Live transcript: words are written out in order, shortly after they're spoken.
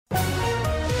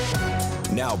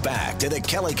Now back to the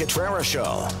Kelly Cutrara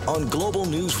Show on Global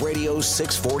News Radio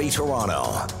 640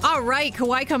 Toronto. All right,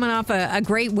 Kawhi coming off a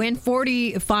great win,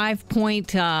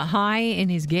 45-point high in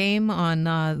his game on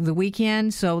the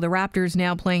weekend. So the Raptors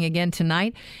now playing again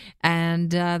tonight.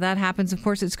 And that happens, of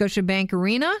course, at Scotiabank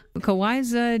Arena.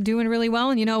 Kawhi's doing really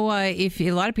well. And, if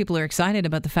a lot of people are excited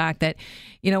about the fact that,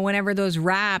 whenever those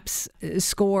Raps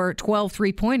score 12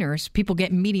 three-pointers, people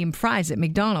get medium fries at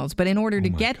McDonald's. But in order to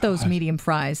get those medium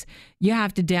fries, you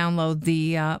have to download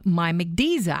the My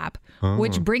McD's app,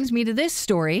 which brings me to this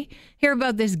story. Hear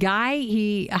about this guy.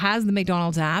 He has the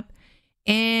McDonald's app,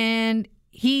 and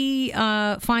he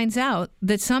finds out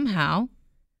that somehow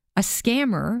a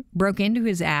scammer broke into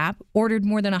his app, ordered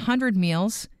more than 100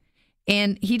 meals,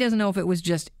 and he doesn't know if it was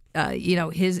just the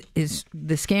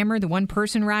scammer, the one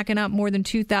person racking up more than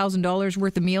 $2,000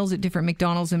 worth of meals at different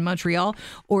McDonald's in Montreal,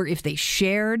 or if they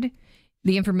shared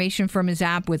the information from his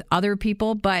app with other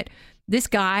people. But this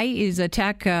guy is a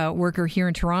tech worker here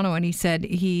in Toronto, and he said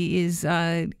he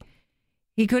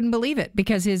couldn't believe it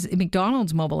because his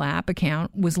McDonald's mobile app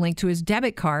account was linked to his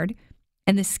debit card,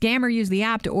 and the scammer used the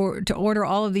app to order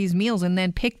all of these meals and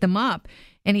then pick them up.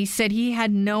 And he said he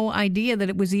had no idea that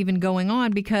it was even going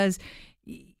on because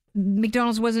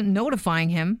McDonald's wasn't notifying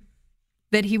him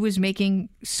that he was making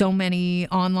so many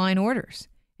online orders.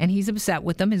 And he's upset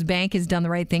with them. His bank has done the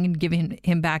right thing and given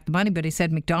him back the money, but he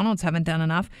said McDonald's haven't done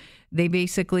enough. They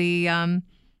basically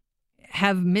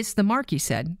have missed the mark, he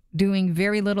said, doing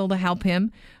very little to help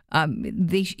him.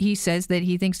 He says that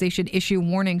he thinks they should issue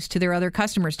warnings to their other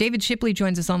customers. David Shipley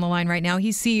joins us on the line right now.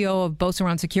 He's CEO of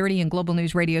Beauceron Security and Global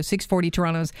News Radio 640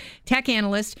 Toronto's tech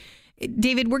analyst.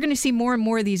 David, we're going to see more and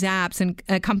more of these apps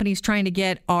and companies trying to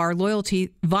get our loyalty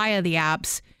via the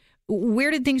apps.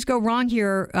 Where did things go wrong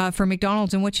here for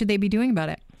McDonald's, and what should they be doing about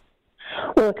it?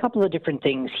 Well, a couple of different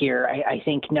things here. I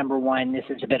think, number one, this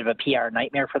is a bit of a PR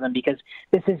nightmare for them because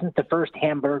this isn't the first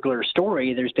Hamburglar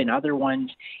story. There's been other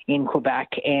ones in Quebec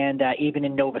and even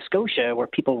in Nova Scotia where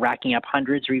people racking up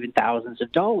hundreds or even thousands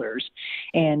of dollars.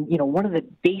 And, one of the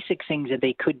basic things that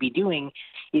they could be doing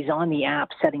is on the app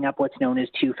setting up what's known as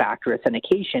two-factor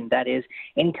authentication. That is,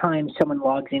 anytime someone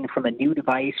logs in from a new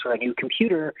device or a new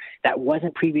computer that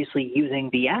wasn't previously using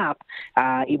the app,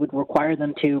 it would require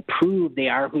them to prove they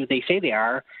are who they say they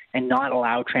are and not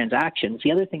allow transactions.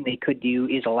 The other thing they could do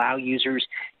is allow users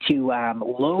to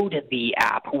load the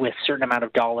app with a certain amount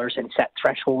of dollars and set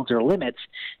thresholds or limits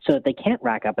so that they can't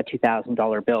rack up a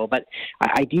 $2,000 bill. But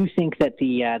I do think that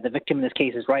the victim in this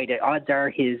case is right. Odds are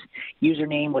his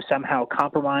username was somehow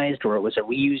compromised or it was a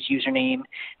reused username.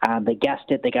 They guessed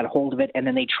it, they got a hold of it, and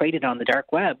then they traded on the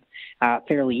dark web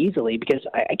fairly easily because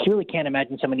I really can't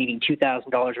imagine someone eating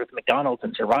 $2,000 worth of McDonald's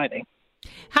and surviving.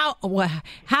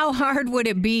 How hard would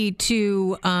it be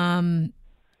to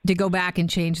go back and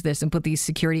change this and put these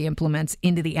security implements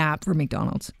into the app for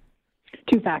McDonald's?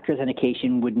 Two-factor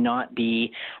authentication would not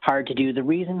be hard to do. The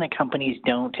reason that companies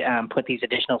don't put these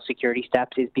additional security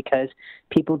steps is because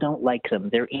people don't like them.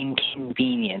 They're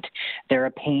inconvenient. They're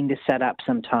a pain to set up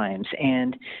sometimes.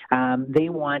 And they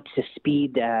want to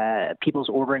speed people's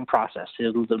ordering process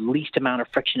to the least amount of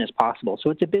friction as possible. So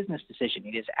it's a business decision.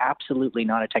 It is absolutely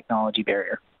not a technology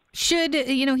barrier. Should,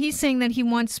 he's saying that he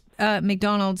wants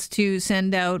McDonald's to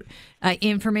send out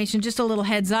information, just a little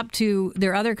heads up to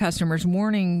their other customers,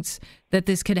 warnings that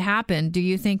this could happen. Do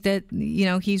you think that,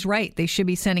 he's right? They should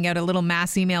be sending out a little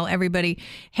mass email, everybody,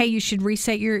 hey, you should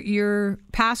reset your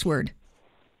password.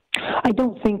 I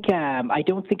don't think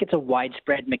it's a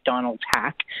widespread McDonald's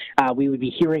hack. We would be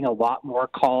hearing a lot more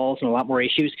calls and a lot more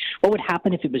issues. What would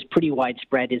happen if it was pretty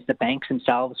widespread is the banks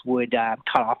themselves would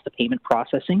cut off the payment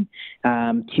processing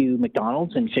to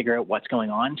McDonald's and figure out what's going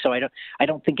on. So I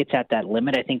don't think it's at that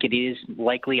limit. I think it is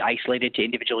likely isolated to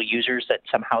individual users that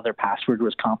somehow their password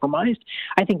was compromised.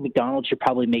 I think McDonald's should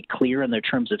probably make clear in their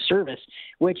terms of service,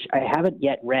 which I haven't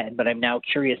yet read, but I'm now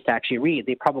curious to actually read.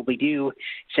 They probably do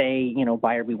say,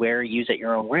 buyer beware, use at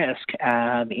your own risk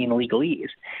in legalese.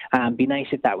 Be nice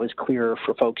if that was clearer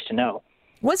for folks to know.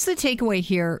 What's the takeaway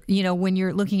here? When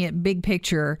you're looking at big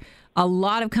picture, a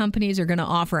lot of companies are going to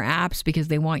offer apps because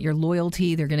they want your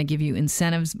loyalty. They're going to give you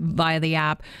incentives via the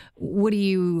app. What do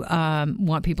you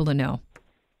want people to know?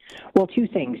 Well, two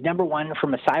things. Number one,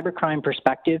 from a cybercrime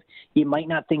perspective, you might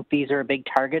not think these are a big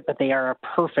target, but they are a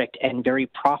perfect and very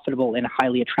profitable and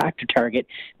highly attractive target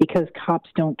because cops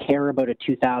don't care about a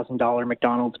 $2,000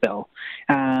 McDonald's bill.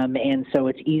 And so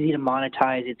it's easy to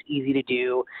monetize. It's easy to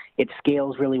do. It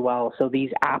scales really well. So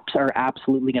these apps are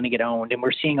absolutely going to get owned. And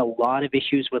we're seeing a lot of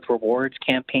issues with rewards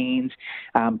campaigns,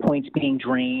 points being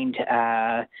drained,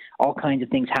 all kinds of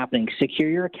things happening. Secure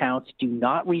your accounts. Do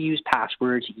not reuse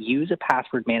passwords. Use a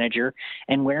password manager. manager,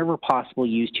 and wherever possible,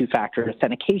 use two-factor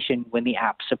authentication when the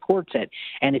app supports it.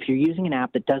 And if you're using an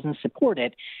app that doesn't support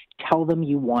it, tell them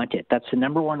you want it. That's the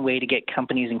number one way to get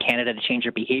companies in Canada to change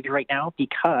their behavior right now,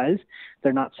 because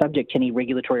they're not subject to any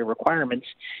regulatory requirements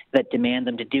that demand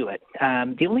them to do it.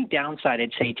 The only downside,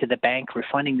 I'd say, to the bank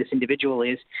refunding this individual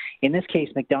is, in this case,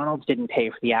 McDonald's didn't pay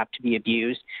for the app to be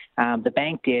abused. The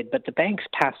bank did, but the banks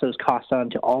pass those costs on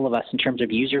to all of us in terms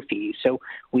of user fees. So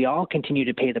we all continue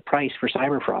to pay the price for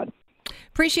cyber fraud.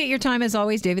 Appreciate your time as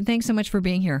always, David. Thanks so much for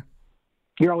being here.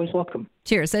 You're always welcome.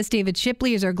 Cheers. That's David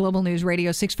Shipley, is our Global News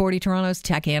Radio 640 Toronto's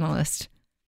tech analyst.